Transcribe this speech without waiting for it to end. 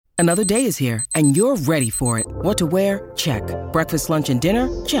Another day is here, and you're ready for it. What to wear? Check. Breakfast, lunch, and dinner?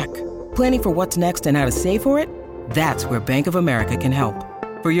 Check. Planning for what's next and how to save for it? That's where Bank of America can help.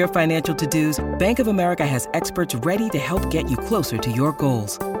 For your financial to-dos, Bank of America has experts ready to help get you closer to your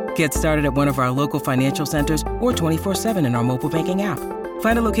goals. Get started at one of our local financial centers or 24/7 in our mobile banking app.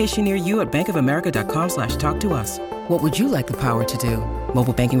 Find a location near you at bankofamerica.com/talktous. What would you like the power to do?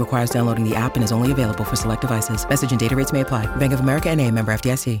 Mobile banking requires downloading the app and is only available for select devices. Message and data rates may apply. Bank of America N.A., member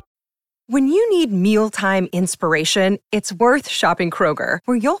FDIC. When you need mealtime inspiration, it's worth shopping Kroger,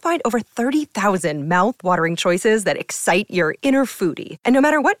 where you'll find over 30,000 mouth-watering choices that excite your inner foodie. And no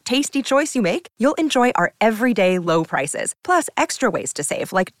matter what tasty choice you make, you'll enjoy our everyday low prices, plus extra ways to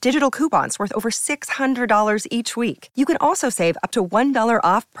save, like digital coupons worth over $600 each week. You can also save up to $1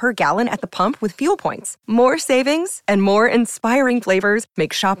 off per gallon at the pump with fuel points. More savings and more inspiring flavors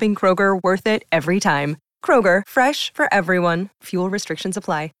make shopping Kroger worth it every time. Kroger, fresh for everyone. Fuel restrictions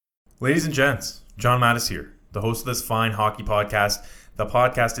apply. Ladies and gents, John Mattis here, the host of this fine hockey podcast. The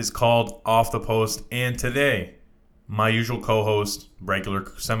podcast is called Off the Post, and today, my usual co-host,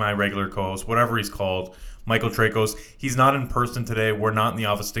 regular, semi-regular co-host, whatever he's called, Michael Trakos. He's not in person today. We're not in the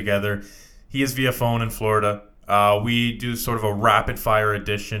office together. He is via phone in Florida. We do sort of a rapid-fire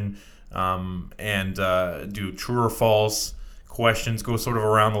edition and do true or false questions, go sort of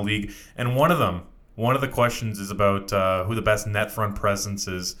around the league. And one of the questions is about who the best net front presence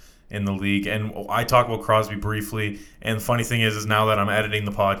is in the league. And I talk about Crosby briefly. And the funny thing is now that I'm editing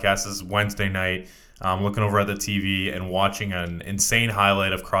the podcast, this is Wednesday night, I'm looking over at the TV and watching an insane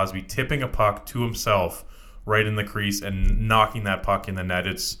highlight of Crosby tipping a puck to himself right in the crease and knocking that puck in the net.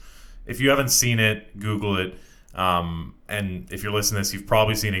 If you haven't seen it, Google it. And if you're listening to this, you've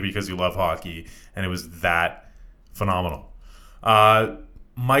probably seen it because you love hockey. And it was that phenomenal.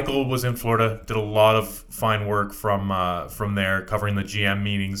 Michael was in Florida, did a lot of fine work from there, covering the GM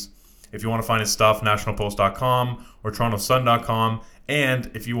meetings. If you want to find his stuff, nationalpost.com or torontosun.com. And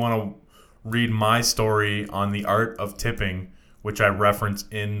if you want to read my story on the art of tipping, which I reference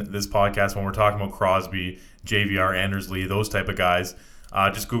in this podcast when we're talking about Crosby, JVR, Anders Lee, those type of guys,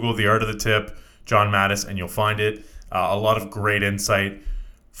 just Google The Art of the Tip, John Mattis, and you'll find it. A lot of great insight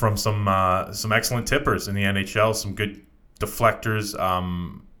from some excellent tippers in the NHL, some good deflectors.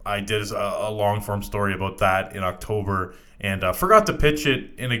 I did a long-form story about that in October and forgot to pitch it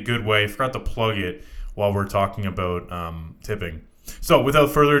in a good way, forgot to plug it while we're talking about tipping. So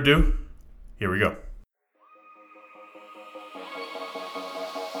without further ado, here we go.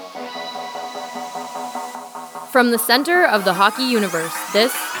 From the center of the hockey universe,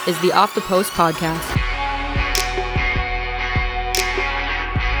 this is the Off the Post podcast.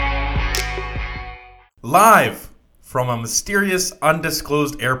 Live from a mysterious,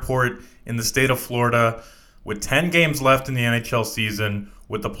 undisclosed airport in the state of Florida, with 10 games left in the NHL season,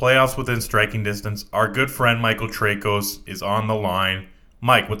 with the playoffs within striking distance, our good friend Michael Trakos is on the line.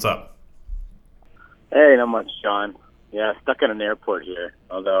 Mike, what's up? Hey, not much, John. Yeah, stuck at an airport here.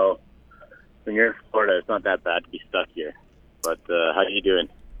 Although, when you're in Florida, it's not that bad to be stuck here. But how are you doing?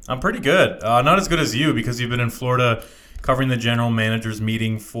 I'm pretty good. Not as good as you, because you've been in Florida covering the general manager's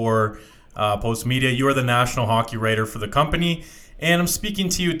meeting for Post Media. You are the national hockey writer for the company, and I'm speaking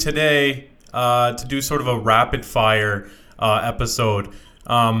to you today to do sort of a rapid fire episode.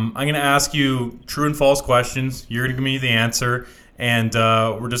 I'm going to ask you true and false questions. You're going to give me the answer, and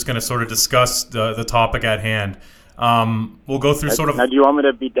we're just going to sort of discuss the topic at hand. We'll go through sort of... Now, do you want me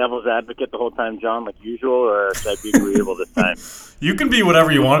to be devil's advocate the whole time, John, like usual, or should I be agreeable this time? You can be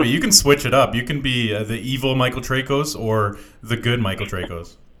whatever you want to be. You can switch it up. You can be the evil Michael Trakos or the good Michael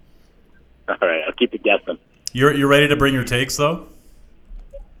Trakos. All right, I'll keep it guessing. You're ready to bring your takes, though?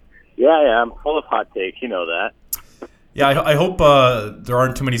 Yeah, I'm full of hot takes. You know that. Yeah, I hope there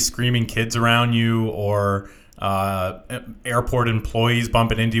aren't too many screaming kids around you or airport employees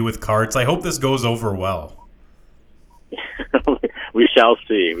bumping into you with carts. I hope this goes over well. We shall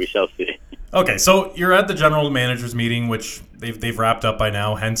see. We shall see. Okay, so you're at the general manager's meeting, which they've wrapped up by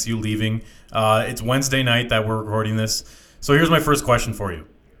now, hence you leaving. It's Wednesday night that we're recording this. So here's my first question for you.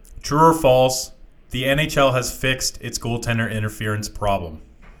 True or false, the NHL has fixed its goaltender interference problem?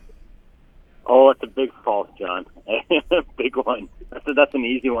 Oh, it's a big false, John. Big one. That's an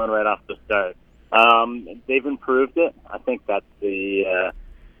easy one right off the start. They've improved it. I think that's the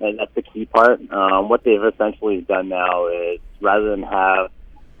key part. What they've essentially done now is, rather than have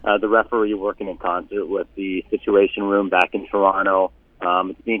the referee working in concert with the situation room back in Toronto,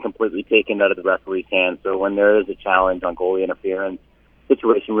 it's being completely taken out of the referee's hands. So when there is a challenge on goalie interference,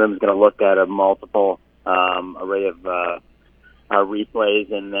 situation room is going to look at a multiple array of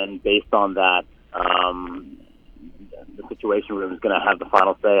replays, and then based on that, the situation room is going to have the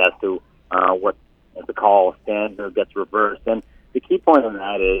final say as to what if the call stands or gets reversed. And the key point on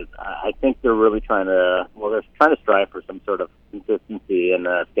that is I think they're really trying to strive for some sort of consistency and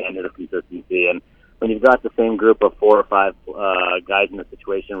a standard of consistency. And when you've got the same group of 4 or 5 guys in the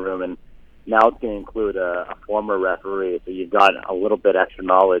situation room, and now it's going to include a former referee, so you've got a little bit extra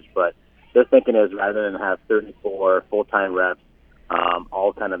knowledge. But their thinking is rather than have 34 full-time reps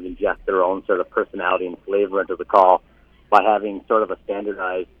all kind of inject their own sort of personality and flavor into the call, by having sort of a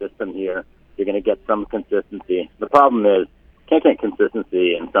standardized system here, you're going to get some consistency. The problem is, can't get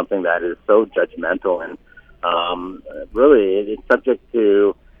consistency in something that is so judgmental, and really it's subject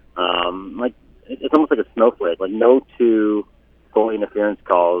to it's almost like a snowflake. Like, no 2 goal interference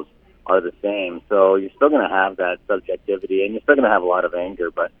calls are the same, so you're still going to have that subjectivity, and you're still going to have a lot of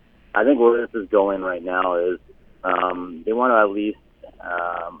anger. But I think where this is going right now is they want to at least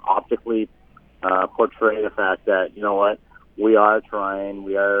optically portray the fact that, you know what, we are trying,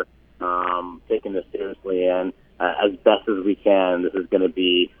 we are taking this seriously, and as best as we can, this is going to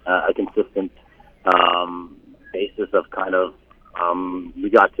be a consistent basis of kind of we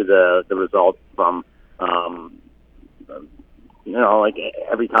got to the result from like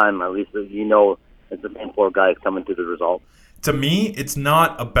every time, at least it's the same 4 guys coming to the result. To me, it's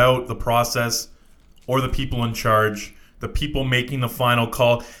not about the process or the people in charge, the people making the final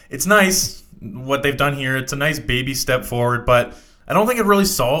call. It's nice what they've done here. It's a nice baby step forward, but I don't think it really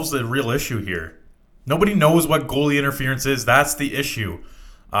solves the real issue here. Nobody knows what goalie interference is. That's the issue.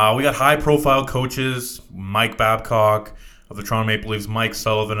 We got high-profile coaches, Mike Babcock of the Toronto Maple Leafs, Mike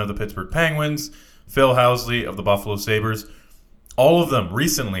Sullivan of the Pittsburgh Penguins, Phil Housley of the Buffalo Sabres. All of them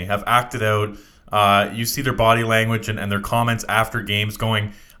recently have acted out. You see their body language and their comments after games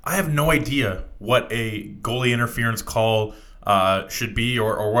going, I have no idea what a goalie interference call should be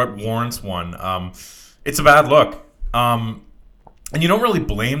or what warrants one. It's a bad look. And you don't really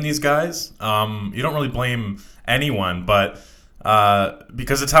blame these guys. You don't really blame anyone, but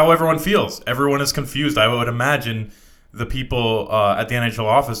because it's how everyone feels. Everyone is confused. I would imagine the people at the NHL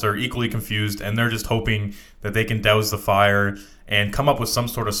office are equally confused, and they're just hoping that they can douse the fire and come up with some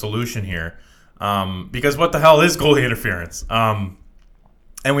sort of solution here. Because what the hell is goalie interference?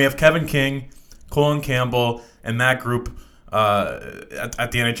 And we have Kevin King, Colin Campbell, and that group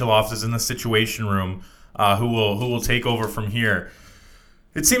at the NHL offices in the situation room who will take over from here.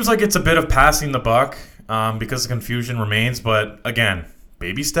 It seems like it's a bit of passing the buck because the confusion remains, but again,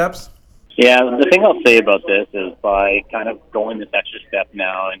 baby steps. Yeah, the thing I'll say about this is by kind of going this extra step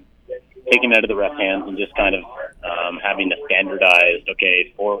now and taking it out of the ref hands and just kind of having a standardized, like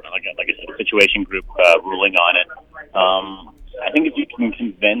I said, a situation group ruling on it. I think if you can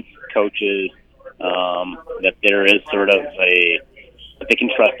convince coaches that there is sort of that they can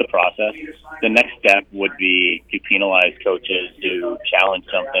trust the process, the next step would be to penalize coaches who challenge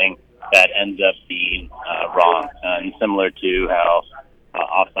something that ends up being wrong, and similar to how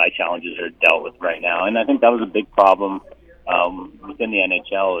offside challenges are dealt with right now. And I think that was a big problem within the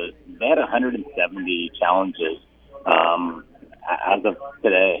NHL is they had 170 challenges as of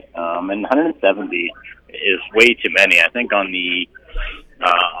today, and 170 is way too many. I think on the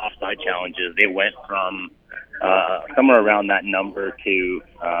offside challenges, they went from somewhere around that number to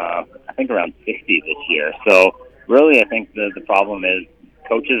I think around 60 this year. So really, I think the problem is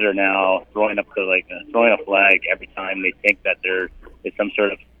coaches are now throwing a flag every time they think that there is some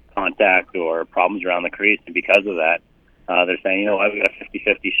sort of contact or problems around the crease, and because of that, they're saying, I've got a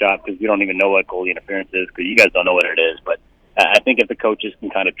 50-50 shot because we don't even know what goalie interference is because you guys don't know what it is. But I think if the coaches can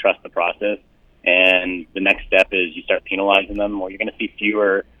kind of trust the process, and the next step is you start penalizing them, or you're going to see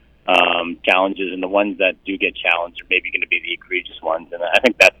fewer challenges, and the ones that do get challenged are maybe going to be the egregious ones. And I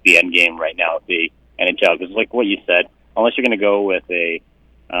think that's the end game right now with the NHL, because like what you said, unless you're going to go with a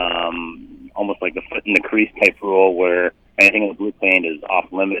almost like the foot in the crease type rule where anything in the blue paint is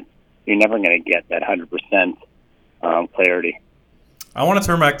off limits, you're never going to get that 100% clarity. I want to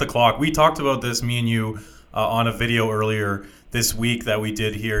turn back the clock. We talked about this, me and you, on a video earlier this week that we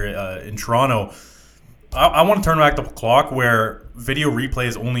did here in Toronto. I want to turn back the clock where video replay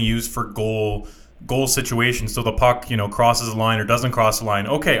is only used for goal situations. So the puck, crosses the line or doesn't cross the line.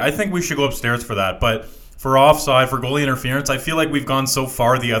 Okay, I think we should go upstairs for that. But for offside, for goalie interference, I feel like we've gone so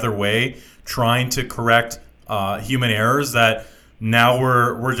far the other way trying to correct human errors that now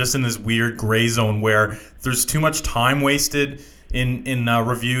we're just in this weird gray zone where there's too much time wasted in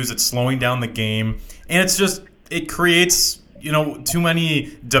reviews. It's slowing down the game, and it creates too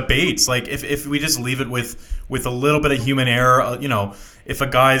many debates. Like if we just leave it with a little bit of human error, if a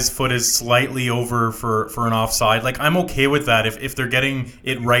guy's foot is slightly over for an offside, like I'm okay with that if they're getting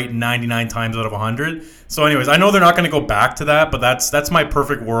it right 99 times out of 100. So anyways, I know they're not going to go back to that, but that's my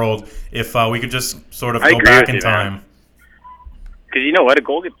perfect world if we could just sort of go back in time. Because you know what, a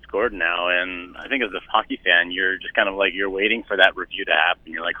goal gets scored now, and I think as a hockey fan, you're just kind of like you're waiting for that review to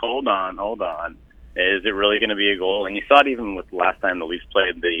happen. You're like, hold on, is it really going to be a goal? And you saw it even with the last time the Leafs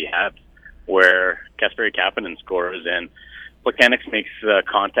played the Habs, where Kasperi Kapanen scores and Plekanec makes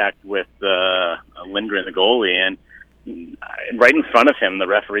contact with Lindgren, the goalie, and right in front of him, the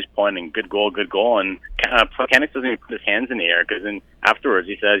referee's pointing, good goal, and Plekanec doesn't even put his hands in the air, because then afterwards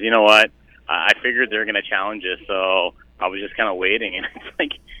he says, you know what, I figured they were going to challenge us, so I was just kind of waiting. And it's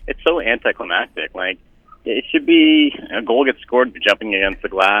like, it's so anticlimactic. Like, it should be a goal gets scored, you're jumping against the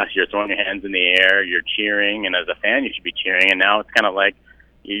glass, you're throwing your hands in the air, you're cheering, and as a fan you should be cheering, and now it's kind of like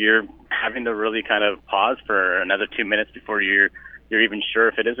you're having to really kind of pause for another 2 minutes before you're even sure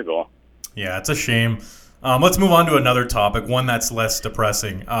if it is a goal. Yeah, it's a shame. Let's move on to another topic, one that's less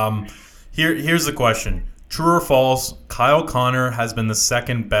depressing. Here's the question. True or false, Kyle Connor has been the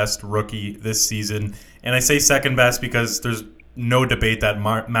second best rookie this season. And I say second best because there's no debate that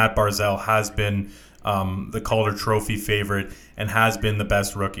Matt Barzal has been the Calder Trophy favorite and has been the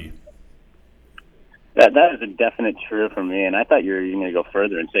best rookie. That is a definite true for me, and I thought you were going to go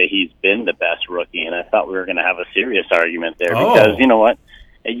further and say he's been the best rookie, and I thought we were going to have a serious argument there because, you know what,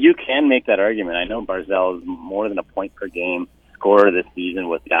 you can make that argument. I know Barzal is more than a point-per-game scorer this season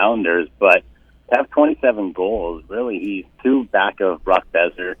with the Islanders, but to have 27 goals, really, he's two back of Brock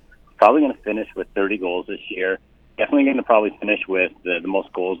Besser. Probably going to finish with 30 goals this year. Definitely going to probably finish with the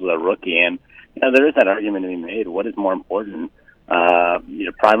most goals with a rookie, and there is that argument to be made. What is more important?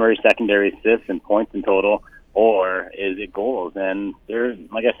 Primary, secondary assists and points in total, or is it goals? And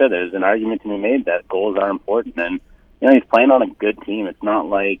like I said, there's an argument to be made that goals are important. And he's playing on a good team. It's not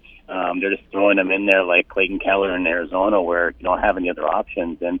like they're just throwing him in there like Clayton Keller in Arizona, where you don't have any other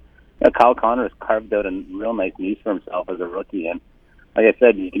options. And Kyle Connor has carved out a real nice niche for himself as a rookie. And like I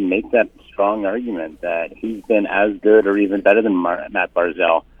said, you can make that strong argument that he's been as good or even better than Matt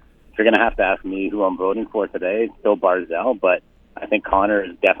Barzal. If you're going to have to ask me who I'm voting for today, it's still Barzal, but I think Connor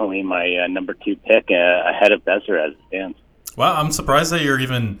is definitely my number 2 pick ahead of Besser as it stands. Well, I'm surprised that you're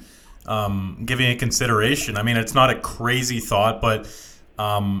even giving it consideration. I mean, it's not a crazy thought, but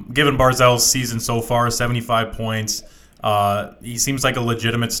given Barzal's season so far, 75 points, he seems like a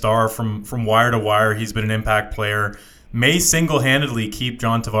legitimate star from wire to wire. He's been an impact player. May single-handedly keep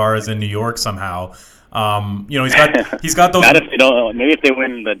John Tavares in New York somehow. He's got those. Not if they don't. Maybe if they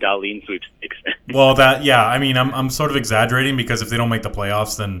win the Darlene sweepstakes. Well, I'm sort of exaggerating because if they don't make the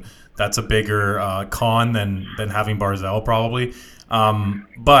playoffs, then that's a bigger con than having Barzal probably.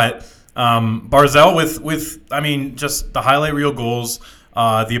 But Barzal with just the highlight reel goals,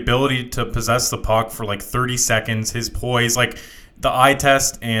 the ability to possess the puck for like 30 seconds, his poise, like the eye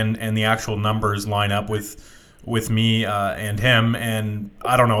test and the actual numbers line up with me and him, and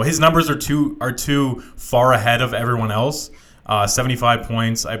I don't know, his numbers are too far ahead of everyone else. 75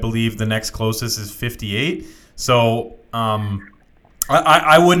 points, I believe the next closest is 58. So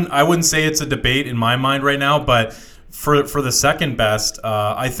I wouldn't say it's a debate in my mind right now, but for the second best,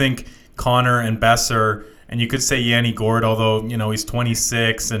 I think Connor and Besser, and you could say Yanni Gourde, although he's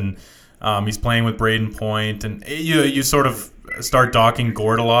 26 and he's playing with Braden Point, and you sort of start docking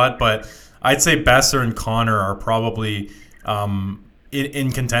Gourde a lot, but I'd say Besser and Connor are probably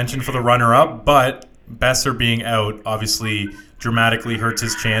in contention for the runner-up, but Besser being out obviously dramatically hurts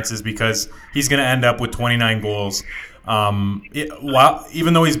his chances because he's going to end up with 29 goals.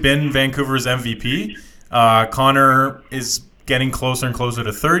 Even though he's been Vancouver's MVP, Connor is getting closer and closer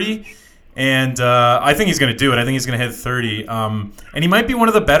to 30, and I think he's going to do it. I think he's going to hit 30, and he might be one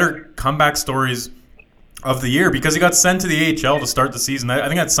of the better comeback stories of the year because he got sent to the AHL to start the season. I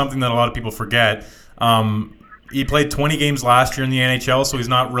think that's something that a lot of people forget. He played 20 games last year in the NHL, so he's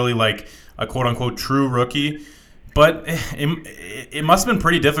not really like a quote-unquote true rookie. But it must have been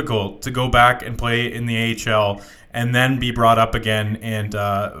pretty difficult to go back and play in the AHL and then be brought up again and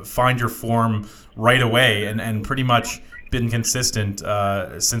find your form right away and pretty much been consistent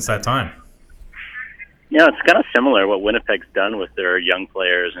since that time. Yeah, it's kind of similar what Winnipeg's done with their young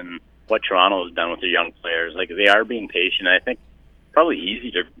players and what Toronto has done with their young players. Like, they are being patient. I think it's probably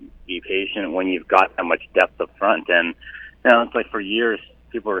easy to be patient when you've got that much depth up front. And it's like for years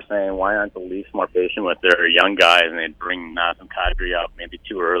people were saying, why aren't the Leafs more patient with their young guys? And they'd bring Nazem Kadri up maybe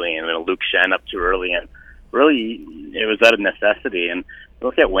too early and then Luke Shen up too early. And really, it was out of necessity. And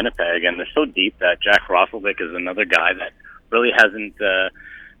look at Winnipeg, and they're so deep that Jack Roslovic is another guy that really hasn't.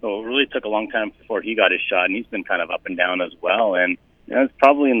 Well, it really took a long time before he got his shot, and he's been kind of up and down as well. And it's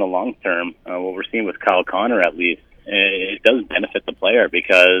probably in the long term, what we're seeing with Kyle Connor at least, it does benefit the player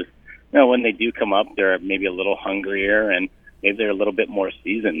because when they do come up, they're maybe a little hungrier and maybe they're a little bit more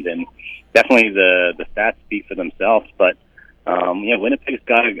seasoned. And definitely the stats speak for themselves. But Winnipeg's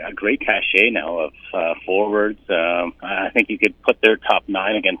got a great cachet now of forwards. I think you could put their top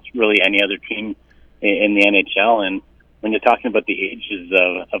 9 against really any other team in the NHL. And when you're talking about the ages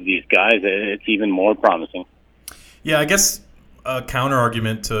of these guys, it's even more promising. Yeah, I guess a counter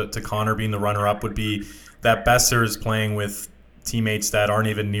argument to Connor being the runner-up would be that Besser is playing with teammates that aren't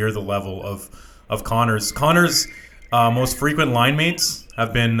even near the level of Connor's. Connor's most frequent line mates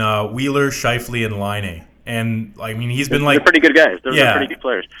have been Wheeler, Scheifele, and Laine. And, I mean, he's been like... They're pretty good guys. They're pretty good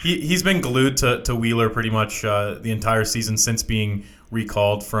players. He's been glued to Wheeler pretty much the entire season since being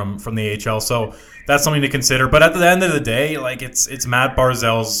recalled from the AHL. So that's something to consider. But at the end of the day, like it's Matt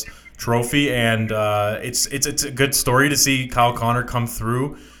Barzal's trophy, and it's a good story to see Kyle Connor come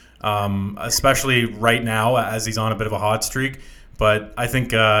through, especially right now as he's on a bit of a hot streak. But I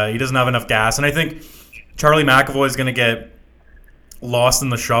think he doesn't have enough gas. And I think Charlie McAvoy is going to get lost in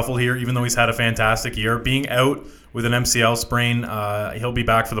the shuffle here, even though he's had a fantastic year. Being out with an MCL sprain, he'll be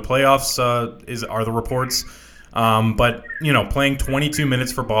back for the playoffs, are the reports. But, playing 22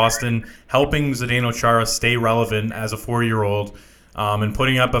 minutes for Boston, helping Zdeno Chara stay relevant as a 4-year-old, and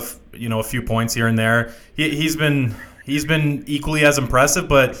putting up a few points here and there. He's been equally as impressive,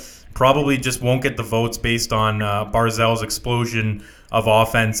 but probably just won't get the votes based on Barzal's explosion of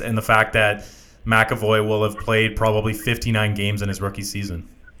offense and the fact that McAvoy will have played probably 59 games in his rookie season.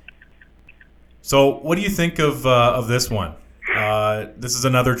 So what do you think of this one? This is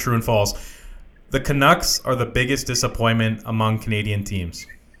another true and false. The Canucks are the biggest disappointment among Canadian teams.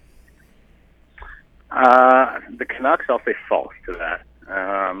 The Canucks, I'll say false to that.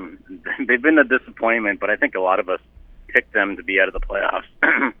 They've been a disappointment, but I think a lot of us picked them to be out of the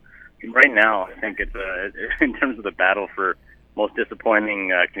playoffs. Right now, I think it's in terms of the battle for most disappointing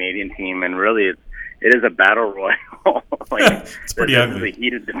Canadian team, and really it is a battle royal. It's pretty ugly. It's a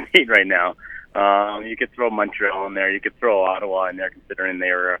heated debate right now. You could throw Montreal in there. You could throw Ottawa in there, considering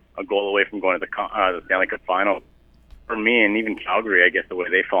they were a goal away from going to the Stanley Cup final. For me, and even Calgary, I guess the way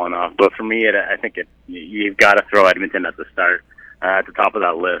they've fallen off. But for me, I think you've got to throw Edmonton at the start, at the top of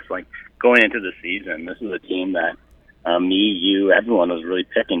that list. Like going into the season, this is a team that me, you, everyone was really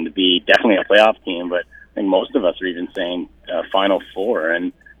picking to be definitely a playoff team. But I think most of us are even saying Final Four,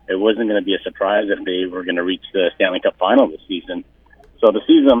 and it wasn't going to be a surprise if they were going to reach the Stanley Cup final this season. So to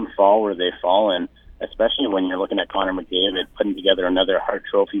see them fall where they've fallen, especially when you're looking at Connor McDavid putting together another Hart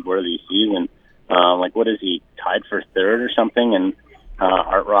Trophy-worthy season, what is he, tied for third or something, and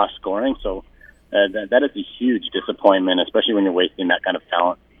Art Ross scoring? So that is a huge disappointment, especially when you're wasting that kind of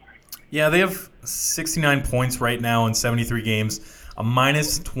talent. Yeah, they have 69 points right now in 73 games, a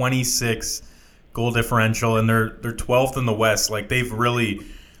minus 26 goal differential, and they're 12th in the West. Like, they've really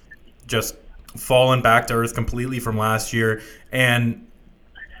just fallen back to earth completely from last year. And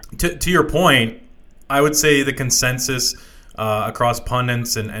to your point, I would say the consensus across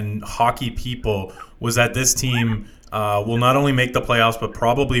pundits and hockey people was that this team will not only make the playoffs but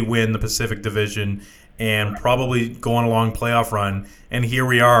probably win the Pacific Division and probably go on a long playoff run. And here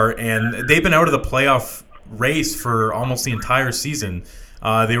we are. And they've been out of the playoff race for almost the entire season.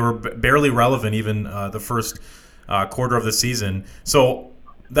 They were barely relevant even the first quarter of the season. So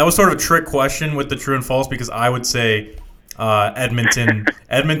that was sort of a trick question with the true and false, because I would say Edmonton.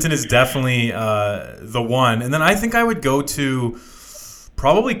 Edmonton is definitely the one. And then I think I would go to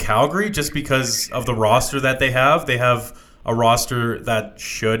probably Calgary, just because of the roster that they have. They have a roster that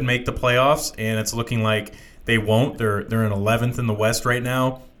should make the playoffs, and it's looking like they won't. They're in 11th in the West right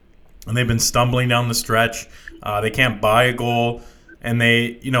now, and they've been stumbling down the stretch. They can't buy a goal, and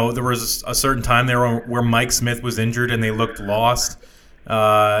there was a certain time there where Mike Smith was injured, and they looked lost.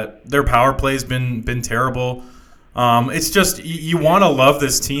 Their power play's been terrible. It's just you want to love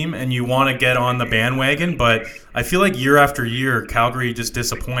this team and you want to get on the bandwagon, but I feel like year after year Calgary just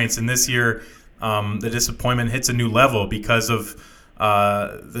disappoints, and this year the disappointment hits a new level because of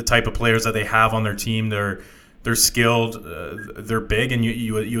the type of players that they have on their team. They're skilled, they're big, and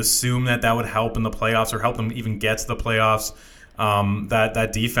you assume that would help in the playoffs or help them even get to the playoffs.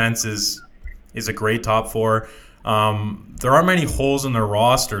 That defense is a great top four. There aren't many holes in their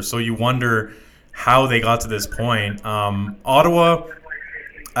roster, so you wonder how they got to this point. Ottawa,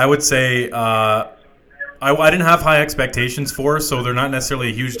 I would say I didn't have high expectations for, so they're not necessarily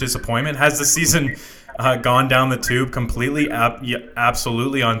a huge disappointment. Has the season gone down the tube completely?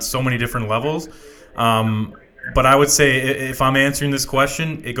 Absolutely, on so many different levels. But I would say if I'm answering this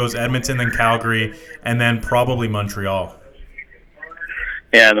question, it goes Edmonton, then Calgary, and then probably Montreal.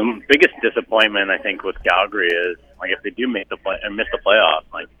 Yeah, the biggest disappointment I think with Calgary is if they do miss the playoffs,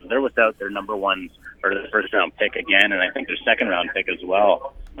 they're without their number one or their first round pick again, and I think their second round pick as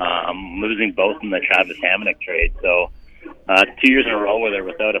well, losing both in the Travis Hamonic trade. So 2 years in a row where they're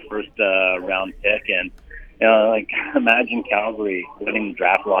without a first round pick, and imagine Calgary winning the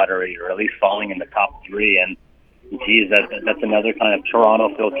draft lottery or at least falling in the top three, and geez, that's another kind of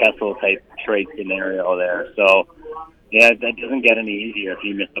Toronto Phil Kessel type trade scenario there. So. Yeah, that doesn't get any easier if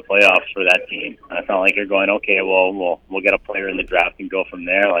you miss the playoffs for that team. It's not like you're going, okay, well, we'll get a player in the draft and go from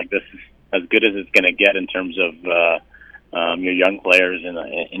there. This is as good as it's going to get in terms of your young players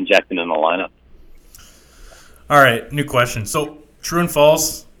injecting in the lineup. All right, new question. So, true and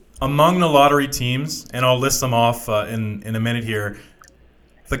false, among the lottery teams, and I'll list them off in a minute here,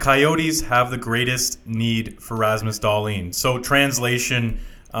 the Coyotes have the greatest need for Rasmus Dahlin. So, translation,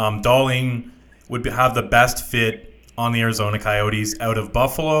 Dahlin would have the best fit on the Arizona Coyotes out of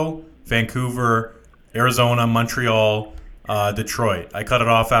Buffalo, Vancouver, Arizona, Montreal, Detroit. I cut it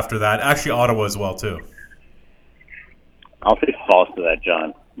off after that. Actually, Ottawa as well, too. I'll say false to that,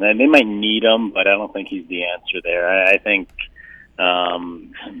 John. They might need him, but I don't think he's the answer there. I think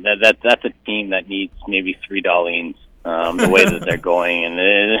that's a team that needs maybe 3 Dahlins the way that they're going, and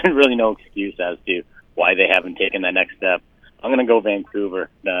there's really no excuse as to why they haven't taken that next step. I'm going to go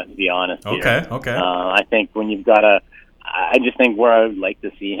Vancouver, to be honest. Okay. I think when you've got I just think where I would like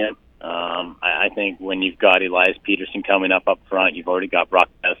to see him, I think when you've got Elias Peterson coming up front, you've already got Brock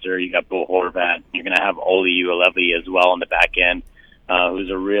Besser, you got Bo Horvat, you're going to have Olli Juolevi as well on the back end, who's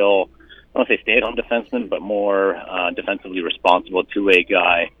a real, I don't want to say stay-at-home defenseman, but more defensively responsible two-way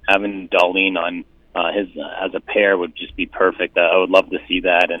guy. Having Dahlin on as a pair would just be perfect. I would love to see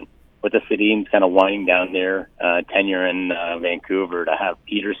that, and with the Sedins kind of winding down their tenure in Vancouver, to have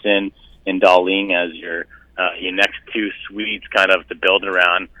Peterson and Dahlin as your next two Swedes kind of to build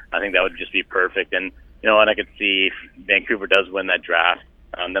around, I think that would just be perfect. And you know what, I could see if Vancouver does win that draft,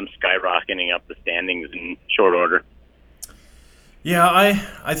 them skyrocketing up the standings in short order. Yeah,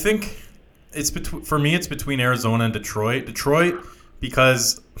 I think for me it's between Arizona and Detroit. Detroit,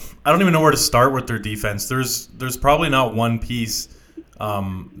 because I don't even know where to start with their defense. There's probably not one piece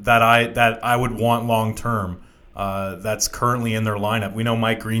that I would want long term that's currently in their lineup. We know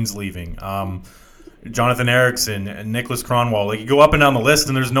Mike Green's leaving, Jonathan Eriksson and Nicholas Kronwall. You go up and down the list,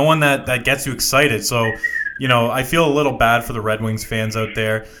 and there's no one that gets you excited. So, I feel a little bad for the Red Wings fans out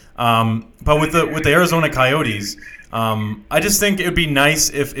there. But with the Arizona Coyotes, I just think it would be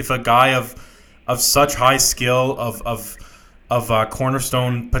nice if a guy of such high skill of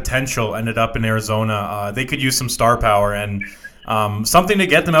cornerstone potential ended up in Arizona. They could use some star power and something to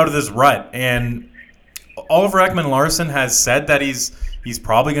get them out of this rut. And Oliver Ekman-Larsson has said that he's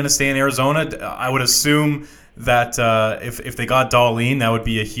probably going to stay in Arizona. I would assume that if they got Dahlin, that would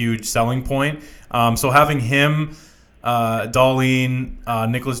be a huge selling point. So having him, Dahlin,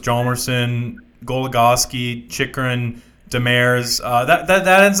 Nicholas Hjalmarsson, Goligoski, Chychrun, Demers,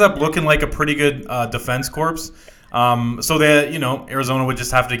 that ends up looking like a pretty good defense corps. So that Arizona would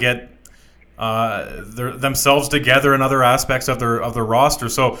just have to get themselves together in other aspects of their roster.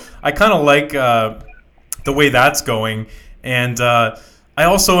 So I kind of like the way that's going, and I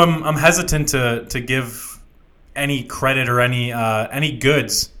also am hesitant to give any credit or any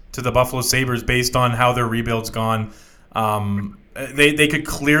goods to the Buffalo Sabres based on how their rebuild's gone. They could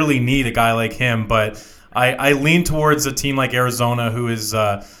clearly need a guy like him, but I lean towards a team like Arizona who it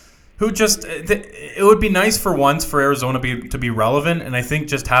would be nice for once for Arizona to be relevant, and I think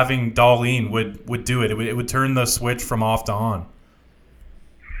just having Dahlin would do it. It would turn the switch from off to on.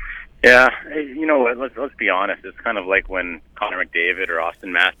 Yeah, you know what? Let's be honest. It's kind of like when Connor McDavid or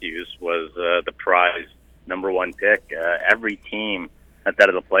Austin Matthews was the prize number one pick. Every team that's out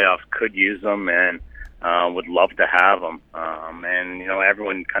of the playoffs could use them and would love to have them. And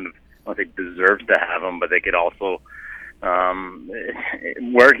everyone kind of, I don't think deserves to have them, but they could also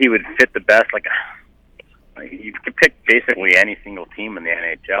where he would fit the best. Like you could pick basically any single team in the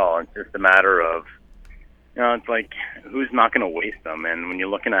NHL. It's just a matter of it's like who's not going to waste them. And when you're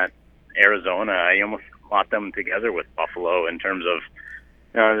looking at Arizona, I almost caught them together with Buffalo in terms of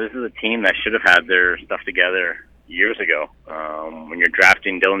this is a team that should have had their stuff together years ago. When you're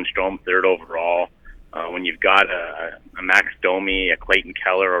drafting Dylan Strome third overall, when you've got a Max Domi, a Clayton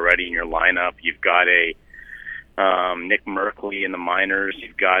Keller already in your lineup, you've got a Nick Merkley in the minors,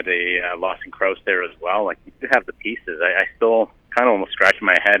 you've got a Lawson Krause there as well. Like you have the pieces. I still kind of almost scratch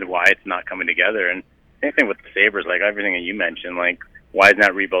my head why it's not coming together. And same thing with the Sabres, like everything that you mentioned, like why isn't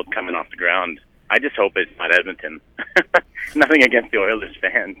that rebuild coming off the ground I just hope it's not Edmonton. Nothing against the Oilers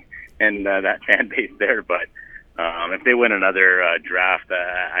fans and that fan base there, but if they win another draft,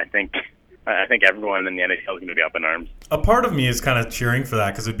 I think everyone in the NHL is going to be up in arms. A part of me is kind of cheering for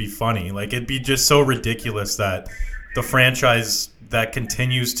that because it'd be funny. Like, it'd be just so ridiculous that the franchise that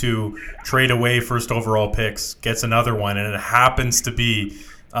continues to trade away first overall picks gets another one, and it happens to be,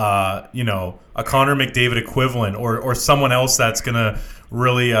 a Connor McDavid equivalent or someone else that's going to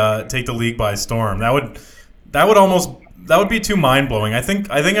really take the league by storm. That would be too mind blowing. I think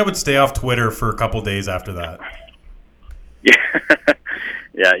I would stay off Twitter for a couple days after that. Yeah,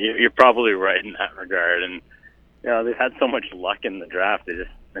 yeah, you're probably right in that regard. And they've had so much luck in the draft. It's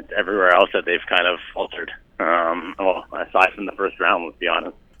everywhere else that they've kind of faltered. Aside from the first round, let's be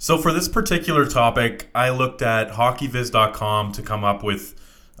honest. So for this particular topic, I looked at hockeyviz.com to come up with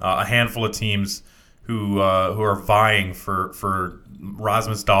a handful of teams who are vying for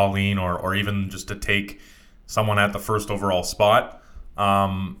Rasmus Dahlin or even just to take someone at the first overall spot.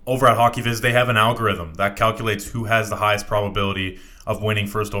 Over at HockeyViz, they have an algorithm that calculates who has the highest probability of winning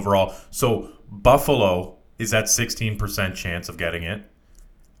first overall. So Buffalo is at 16% chance of getting it.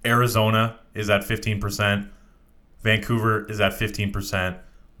 Arizona is at 15%. Vancouver is at 15%.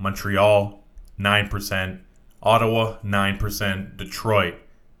 Montreal, 9%. Ottawa, 9%. Detroit,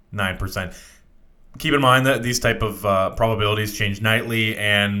 9%. Keep in mind that these type of probabilities change nightly,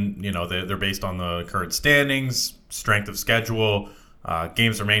 and they're based on the current standings, strength of schedule,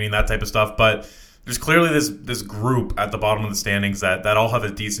 games remaining, that type of stuff. But there's clearly this group at the bottom of the standings that all have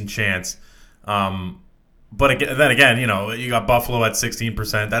a decent chance. But then again, you got Buffalo at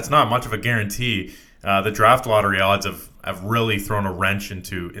 16%. That's not much of a guarantee. The draft lottery odds have really thrown a wrench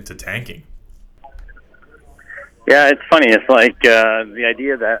into tanking. Yeah, it's funny. It's like the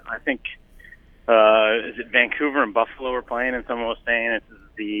idea that I think is it Vancouver and Buffalo were playing, and someone was saying it's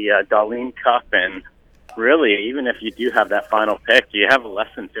the Dahlin Cup, and really, even if you do have that final pick, you have a less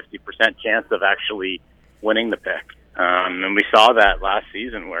than 50% chance of actually winning the pick. And we saw that last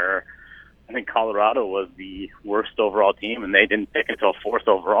season where I think Colorado was the worst overall team, and they didn't pick until fourth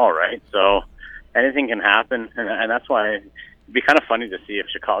overall, right? So anything can happen, and that's why it'd be kind of funny to see if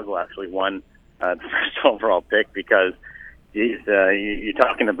Chicago actually won the first overall pick, because you're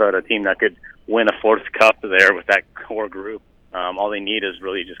talking about a team that could win a fourth cup there with that core group. All they need is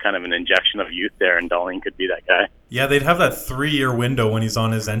really just kind of an injection of youth there, and Dahlin could be that guy. Yeah, they'd have that 3-year window when he's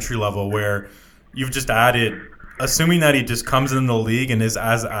on his entry level where you've just added, assuming that he just comes into the league and is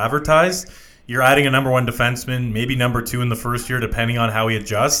as advertised, you're adding a number one defenseman, maybe number two in the first year, depending on how he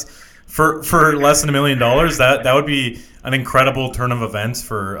adjusts. For less than $1 million, that would be an incredible turn of events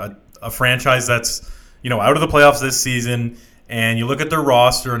for a franchise that's out of the playoffs this season. And you look at their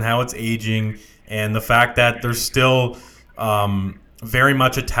roster and how it's aging, and the fact that they're still very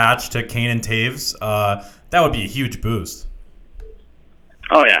much attached to Kane and Taves, that would be a huge boost.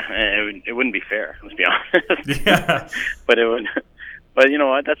 Oh yeah, it wouldn't be fair. Let's be honest. Yeah, but it would. But you know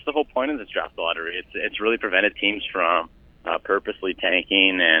what? That's the whole point of this draft lottery. It's really prevented teams from purposely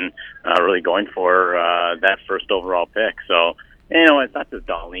tanking and really going for that first overall pick. So it's not just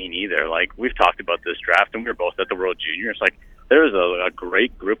Dahlin either. Like, we've talked about this draft, and we were both at the World Juniors. Like, there's a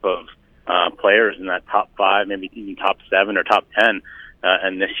great group of players in that top 5, maybe even top 7 or top 10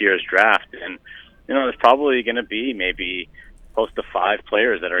 in this year's draft. And there's probably going to be maybe close to 5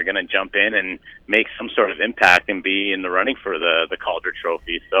 players that are going to jump in and make some sort of impact and be in the running for the Calder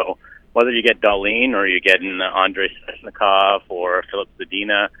Trophy. So whether you get Dahlin or you get an Andrei Svechnikov or Philip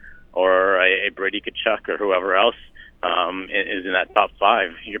Zadina or a Brady Tkachuk or whoever else is in that top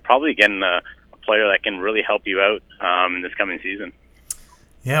 5, you're probably getting a player that can really help you out in this coming season.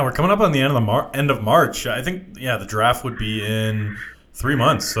 Yeah, we're coming up on the end of March. I think, the draft would be in 3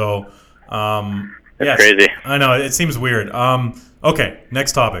 months. So, that's crazy. I know, it seems weird. Okay,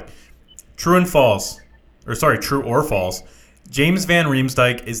 next topic. True or false. James Van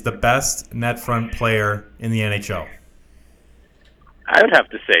Riemsdyk is the best net front player in the NHL. I would have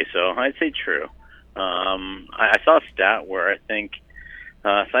to say so. I'd say true. I saw a stat where I think,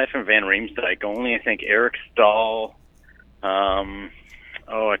 aside from Van Riemsdyk, only I think Eric Stahl,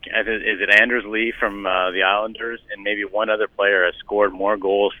 is it Anders Lee from the Islanders, and maybe one other player has scored more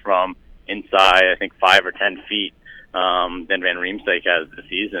goals from inside, I think 5 or 10 feet than Van Riemsdyk has this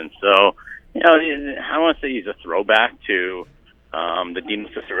season. So, I want to say he's a throwback to the Dino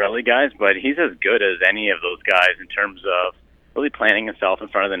Ciccarelli guys, but he's as good as any of those guys in terms of really planting himself in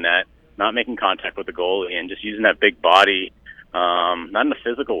front of the net, not making contact with the goalie, and just using that big body, not in a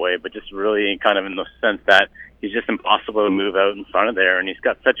physical way, but just really kind of in the sense that he's just impossible to move out in front of there, and he's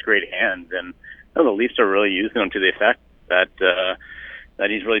got such great hands. And the Leafs are really using him to the effect that that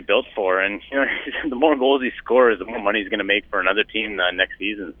he's really built for. And the more goals he scores, the more money he's going to make for another team next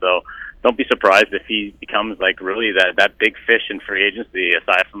season. So don't be surprised if he becomes really that big fish in free agency,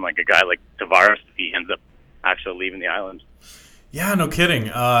 aside from a guy like Tavares, if he ends up actually leaving the island. Yeah, no kidding.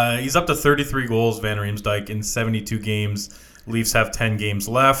 He's up to 33 goals, Van Riemsdyk, in 72 games. Leafs have 10 games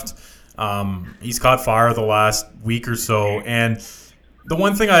left. He's caught fire the last week or so. And the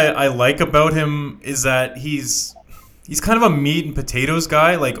one thing I like about him is that he's kind of a meat and potatoes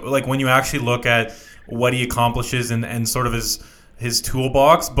guy. Like when you actually look at what he accomplishes and sort of his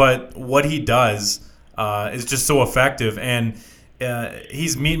toolbox, but what he does is just so effective. And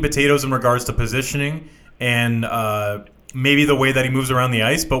he's meat and potatoes in regards to positioning and maybe the way that he moves around the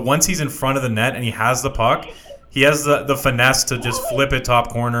ice. But once he's in front of the net and he has the puck, he has the finesse to just flip it top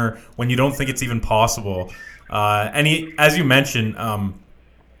corner when you don't think it's even possible. And he, as you mentioned,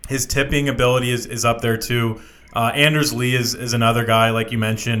 his tipping ability is up there too. Anders Lee is another guy, like you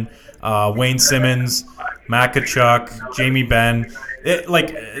mentioned. Wayne Simmons, Matt Tkachuk, Jamie Benn.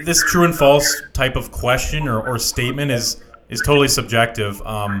 This true and false type of question or statement is totally subjective.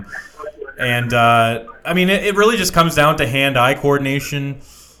 It really just comes down to hand-eye coordination,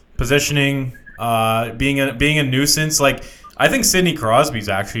 positioning, being a nuisance. I think Sidney Crosby's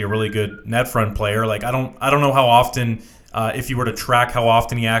actually a really good net front player. I don't know how often, if you were to track how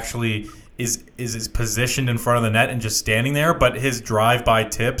often he actually is positioned in front of the net and just standing there, but his drive-by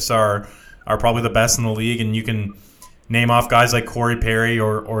tips are probably the best in the league, and you can name off guys like Corey Perry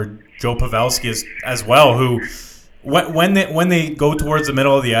or Joe Pavelski as well, who when they go towards the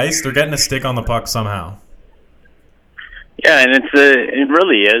middle of the ice, they're getting a stick on the puck somehow. Yeah, and it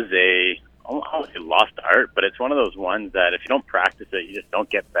really is a lost art, but it's one of those ones that if you don't practice it, you just don't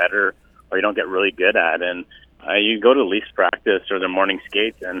get better or you don't get really good at. And you go to Leafs practice or their morning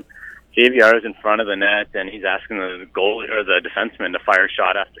skates, and JVR is in front of the net, and he's asking the goalie or the defenseman to fire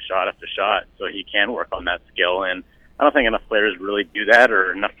shot after shot after shot, so he can work on that skill. And I don't think enough players really do that,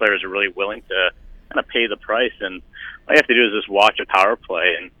 or enough players are really willing to kind of pay the price. And all you have to do is just watch a power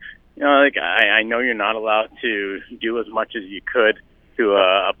play. And I know you're not allowed to do as much as you could to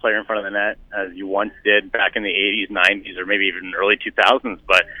a player in front of the net as you once did back in the 80s, 90s, or maybe even early 2000s,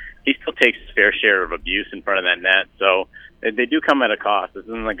 but he still takes his fair share of abuse in front of that net. So they do come at a cost. This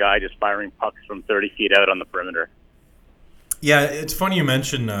isn't a guy just firing pucks from 30 feet out on the perimeter. Yeah, it's funny you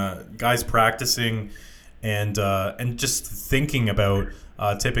mention guys practicing and just thinking about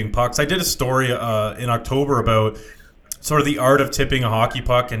tipping pucks. I did a story in October about sort of the art of tipping a hockey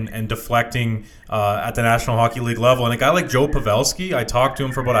puck and deflecting at the National Hockey League level. And a guy like Joe Pavelski, I talked to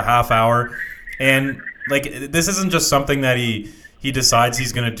him for about a half hour. And this isn't just something that he decides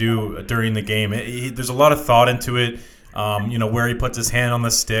he's going to do during the game. There's a lot of thought into it, where he puts his hand on the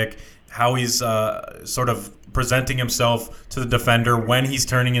stick, how he's sort of presenting himself to the defender when he's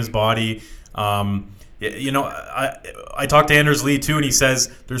turning his body. I talked to Anders Lee too, and he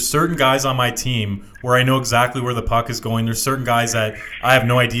says there's certain guys on my team where I know exactly where the puck is going. There's certain guys that I have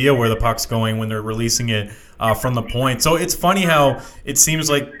no idea where the puck's going when they're releasing it from the point. So it's funny how it seems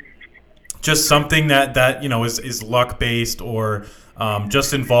like just something that is luck based or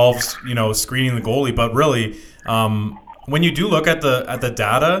just involves screening the goalie. But really, when you do look at the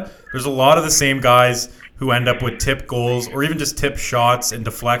data, there's a lot of the same guys who end up with tip goals or even just tip shots and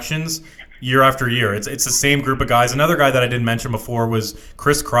deflections year after year. It's the same group of guys. Another guy that I didn't mention before was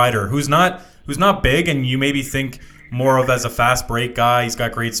Chris Kreider, who's not big, and you maybe think more of as a fast break guy. He's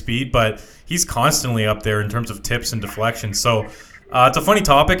got great speed, but he's constantly up there in terms of tips and deflections. So it's a funny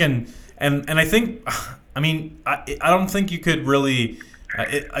topic, and I think, I don't think you could really.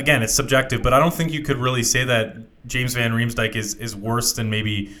 Again, it's subjective, but I don't think you could really say that James Van Riemsdyk is worse than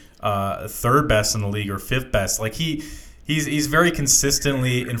maybe third best in the league or fifth best. He's very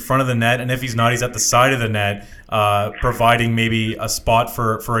consistently in front of the net, and if he's not, he's at the side of the net, providing maybe a spot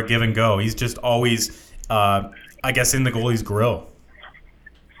for a give and go. He's just always, in the goalie's grill.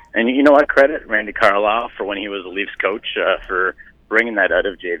 And you know what? Credit Randy Carlyle for when he was the Leafs coach for bringing that out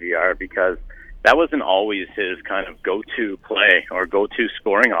of JVR, because that wasn't always his kind of go-to play or go-to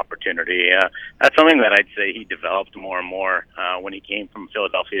scoring opportunity. That's something that I'd say he developed more and more when he came from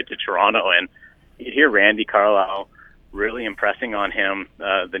Philadelphia to Toronto. And you'd hear Randy Carlyle really impressing on him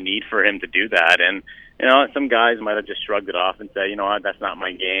the need for him to do that. And, some guys might have just shrugged it off and said, that's not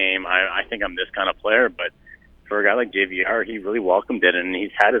my game. I think I'm this kind of player. But for a guy like JVR, he really welcomed it, and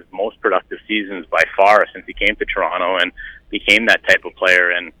he's had his most productive seasons by far since he came to Toronto and became that type of player.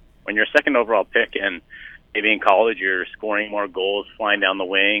 And when you're a second overall pick and maybe in college you're scoring more goals, flying down the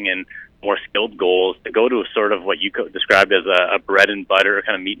wing, and more skilled goals, to go to sort of what you described as a bread and butter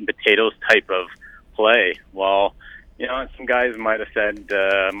kind of meat and potatoes type of play, well, some guys might have said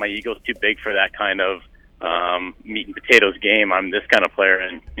my ego's too big for that kind of meat and potatoes game. I'm this kind of player,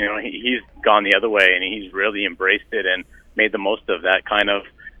 and he's gone the other way, and he's really embraced it and made the most of that kind of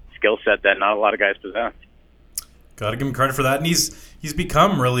skill set that not a lot of guys possess. Got to give him credit for that, and he's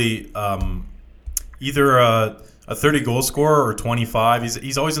become really either a 30-goal scorer or 25.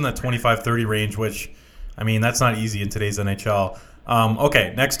 He's always in that 25-30 range, which, I mean, that's not easy in today's NHL.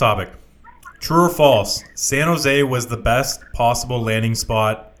 Okay, next topic. True or false? San Jose was the best possible landing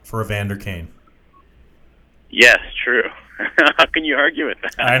spot for Evander Kane. Yes, true. How can you argue with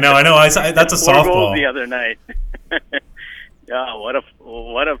that? I know. That's a softball. 4 goals the other night. Yeah, what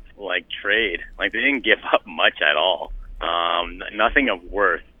a trade. Like, they didn't give up much at all. Nothing of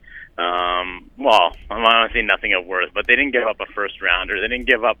worth. Well, I'm not going to say nothing of worth, but they didn't give up a first rounder. They didn't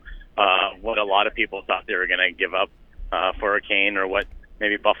give up what a lot of people thought they were going to give up for a Kane, or what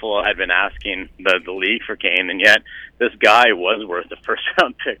maybe Buffalo had been asking the league for Kane. And yet this guy was worth a first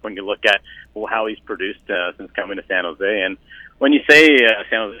round pick when you look at how he's produced since coming to San Jose. And when you say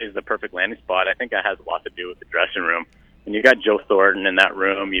San Jose is the perfect landing spot, I think that has a lot to do with the dressing room. And you've got Joe Thornton in that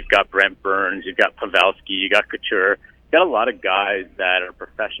room, you've got Brent Burns, you've got Pavelski, you got Couture. You've got a lot of guys that are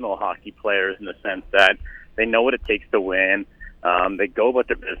professional hockey players in the sense that they know what it takes to win. They go about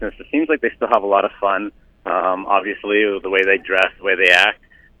their business. It seems like they still have a lot of fun, obviously, the way they dress, the way they act.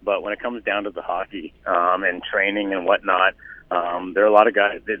 But when it comes down to the hockey and training and whatnot, there are a lot of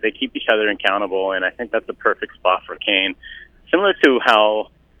guys, they keep each other accountable, and I think that's the perfect spot for Kane. Similar to how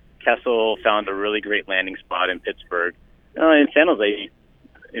Kessel found a really great landing spot in Pittsburgh. In San Jose,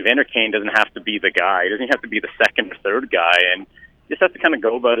 Evander Kane doesn't have to be the guy. He doesn't have to be the second or third guy, and he just has to kind of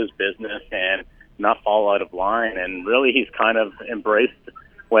go about his business and not fall out of line. And really, he's kind of embraced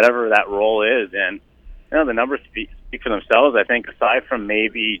whatever that role is. And the numbers speak for themselves. I think aside from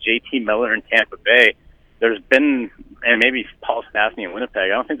maybe JT Miller in Tampa Bay, there's been, and maybe Paul Stastny in Winnipeg, I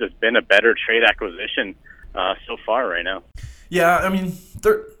don't think there's been a better trade acquisition so far right now. Yeah, I mean,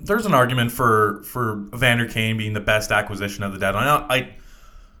 there's an argument for Evander Kane being the best acquisition of the deadline.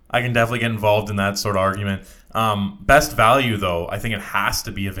 I can definitely get involved in that sort of argument. Best value, though, I think it has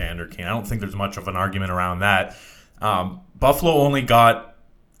to be Evander Kane. I don't think there's much of an argument around that. Buffalo only got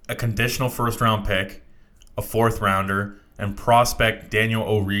a conditional first-round pick, a fourth-rounder, and prospect Daniel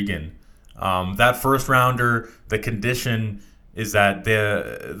O'Regan. That first-rounder, the condition is that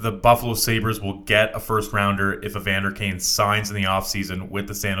the Buffalo Sabres will get a first-rounder if Evander Kane signs in the offseason with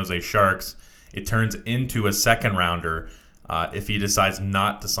the San Jose Sharks. It turns into a second-rounder if he decides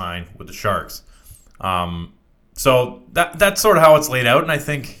not to sign with the Sharks. So that's sort of how it's laid out, and I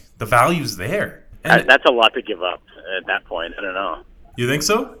think the value's there. And that's a lot to give up at that point. I don't know. You think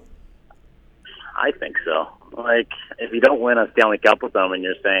so? I think so. Like, if you don't win a Stanley Cup with them and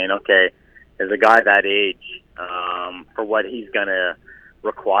you're saying, okay, as a guy that age, for what he's going to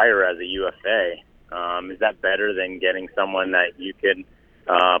require as a UFA, is that better than getting someone that you could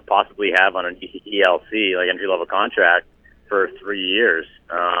possibly have on an ELC, like entry-level contract, for 3 years?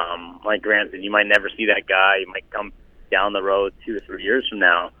 Like, granted, you might never see that guy. You might come down the road 2 or 3 years from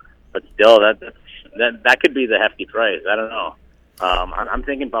now, but still, that could be the hefty price. I don't know. I'm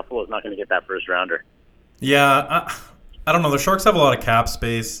thinking Buffalo's not going to get that first rounder. Yeah, I don't know. The Sharks have a lot of cap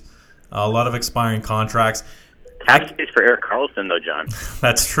space, a lot of expiring contracts. Cap space for Erik Karlsson, though, John.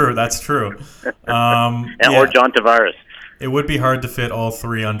 That's true. Or John Tavares. It would be hard to fit all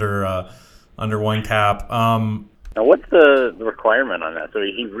three under one cap. Now, what's the requirement on that? So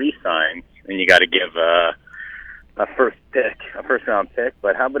he re-signs, and you got to give a first-round pick.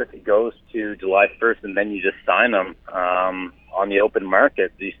 But how about if he goes to July 1st and then you just sign him on the open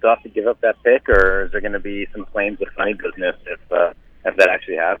market? Do you still have to give up that pick, or is there going to be some claims of funny business if that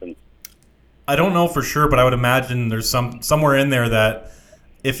actually happens? I don't know for sure, but I would imagine there's somewhere in there that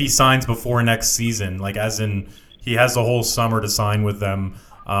if he signs before next season, like as in he has the whole summer to sign with them,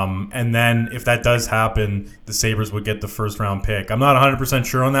 and then if that does happen, the Sabres would get the first-round pick. I'm not 100%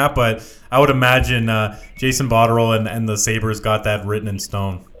 sure on that, but I would imagine Jason Botterill and the Sabres got that written in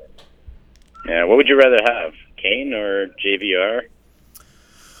stone. Yeah, what would you rather have, Kane or JVR?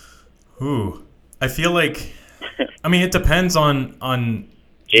 Ooh, I feel like, I mean, it depends on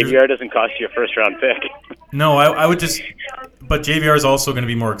JVR doesn't cost you a first-round pick. No, I would just, but JVR is also going to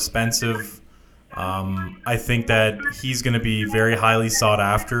be more expensive. I think that he's going to be very highly sought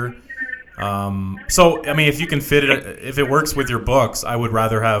after. So, I mean, if you can fit it, if it works with your books, I would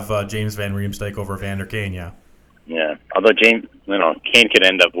rather have James Van Riemsdyk over Evander Kane, yeah. Yeah, although Kane could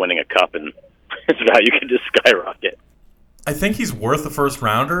end up winning a cup and his value could just skyrocket. I think he's worth a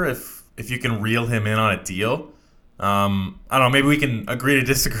first-rounder if you can reel him in on a deal. I don't know, maybe we can agree to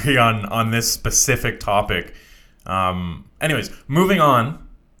disagree on this specific topic. Anyways, moving on.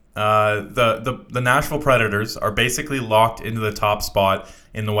 The Nashville Predators are basically locked into the top spot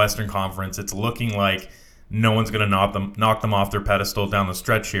in the Western Conference. It's looking like no one's going to knock them off their pedestal down the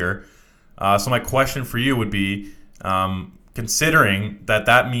stretch here. So my question for you would be, considering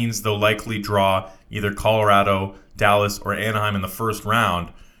that means they'll likely draw either Colorado, Dallas, or Anaheim in the first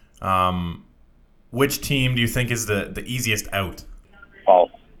round, which team do you think is the easiest out?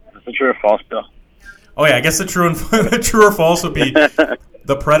 False. Is it true or false, Bill? Oh yeah, I guess the true or false would be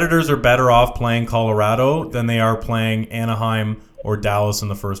the Predators are better off playing Colorado than they are playing Anaheim or Dallas in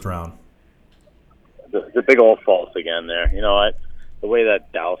the first round. The big old false again there. You know what? The way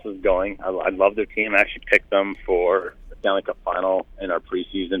that Dallas is going, I love their team. I actually picked them for the Stanley Cup final in our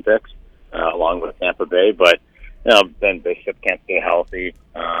preseason picks, along with Tampa Bay. But Ben Bishop can't stay healthy,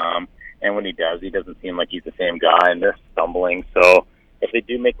 and when he does, he doesn't seem like he's the same guy, and they're stumbling. So if they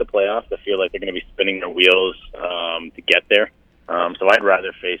do make the playoffs, I feel like they're going to be spinning their wheels to get there. So I'd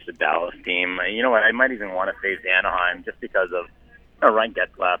rather face the Dallas team. You know what? I might even want to face Anaheim just because of Ryan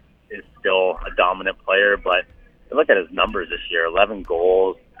Getzlaf is still a dominant player, but look at his numbers this year: 11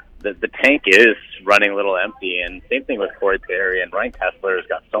 goals. The tank is running a little empty, and same thing with Corey Perry, and Ryan Kessler has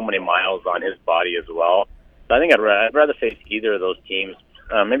got so many miles on his body as well. So I think I'd rather face either of those teams,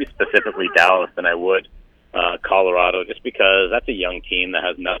 maybe specifically Dallas, than I would Colorado, just because that's a young team that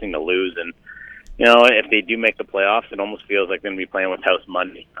has nothing to lose. And if they do make the playoffs, it almost feels like they're going to be playing with house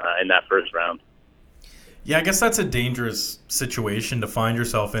money in that first round. Yeah, I guess that's a dangerous situation to find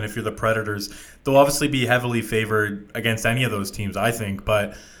yourself in if you're the Predators. They'll obviously be heavily favored against any of those teams, I think.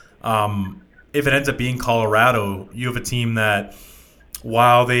 But if it ends up being Colorado, you have a team that,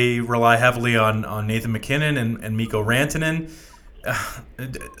 while they rely heavily on Nathan MacKinnon and Mikko Rantanen,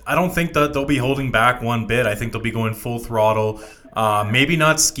 I don't think that they'll be holding back one bit. I think they'll be going full throttle. Maybe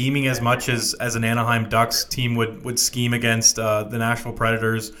not scheming as much as an Anaheim Ducks team would scheme against the Nashville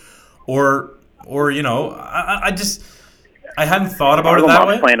Predators, or I hadn't thought about it that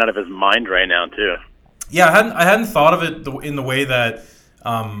way. Playing out of his mind right now too. Yeah, I hadn't thought of it in the way that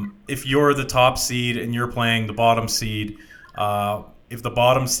if you're the top seed and you're playing the bottom seed, if the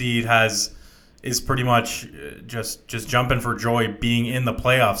bottom seed is pretty much just jumping for joy being in the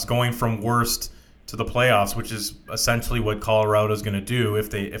playoffs, going from worst to the playoffs, which is essentially what Colorado is going to do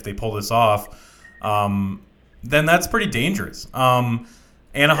if they pull this off, then that's pretty dangerous.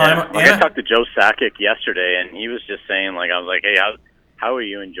 Anaheim. I talked to Joe Sakic yesterday, and he was just saying, I was like, hey, how are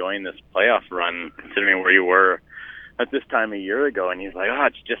you enjoying this playoff run, considering where you were at this time a year ago? And he's like,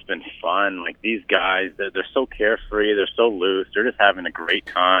 it's just been fun. Like, these guys, they're so carefree, they're so loose, they're just having a great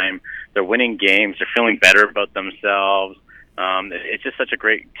time. They're winning games, they're feeling better about themselves. It's just such a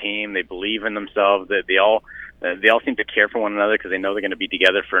great team. They believe in themselves. They all seem to care for one another because they know they're going to be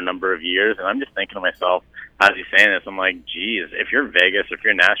together for a number of years. And I'm just thinking to myself, as he's saying this, I'm like, geez, if you're Vegas, if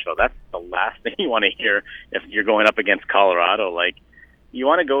you're Nashville, that's the last thing you want to hear if you're going up against Colorado. Like, you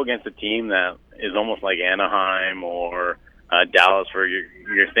want to go against a team that is almost like Anaheim or Dallas, where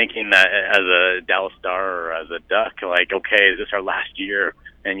you're thinking that as a Dallas Star or as a Duck, like, okay, is this our last year?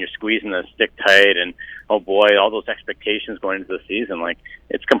 And you're squeezing the stick tight, and oh boy, all those expectations going into the season. Like,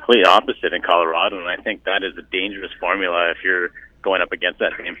 it's complete opposite in Colorado, and I think that is a dangerous formula if you're going up against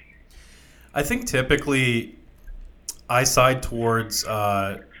that team. I think typically I side towards,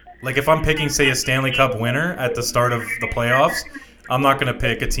 if I'm picking, say, a Stanley Cup winner at the start of the playoffs, I'm not going to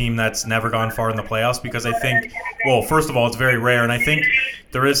pick a team that's never gone far in the playoffs because I think, well, first of all, it's very rare, and I think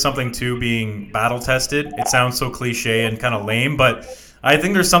there is something to being battle-tested. It sounds so cliche and kind of lame, but I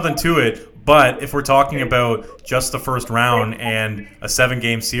think there's something to it. But if we're talking about just the first round and a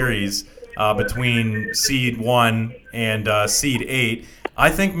 7-game series between seed 1 and seed 8, I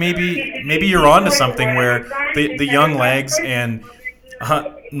think maybe you're on to something where the young legs and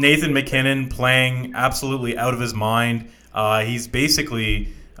Nathan MacKinnon playing absolutely out of his mind. He's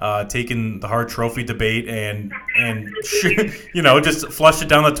basically taken the Hart Trophy debate and just flushed it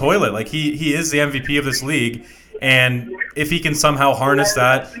down the toilet. Like, he is the MVP of this league. And if he can somehow harness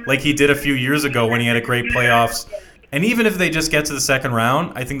that, like he did a few years ago when he had a great playoffs, and even if they just get to the second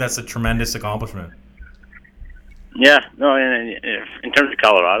round, I think that's a tremendous accomplishment. Yeah, no, and in terms of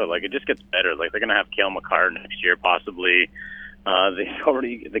Colorado, it just gets better. Like, they're going to have Cale Makar next year, possibly.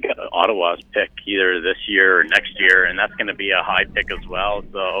 They got Ottawa's pick either this year or next year, and that's going to be a high pick as well.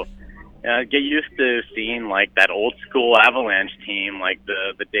 So get used to seeing that old school Avalanche team, like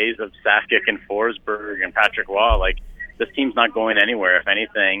the days of Sakic and Forsberg and Patrick Waugh. Like, this team's not going anywhere. If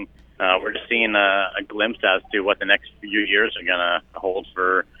anything, we're just seeing a glimpse as to what the next few years are going to hold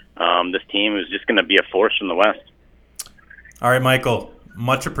for this team, who's just going to be a force from the West. All right, Michael,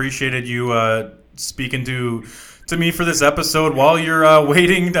 much appreciated you speaking to me for this episode while you're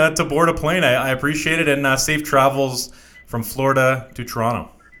waiting to board a plane. I appreciate it, and safe travels from Florida to Toronto.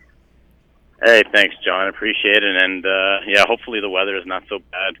 Hey, thanks, John. Appreciate it. And, hopefully the weather is not so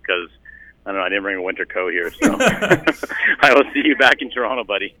bad because, I don't know, I didn't bring a winter coat here. So I will see you back in Toronto,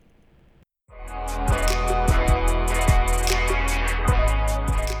 buddy.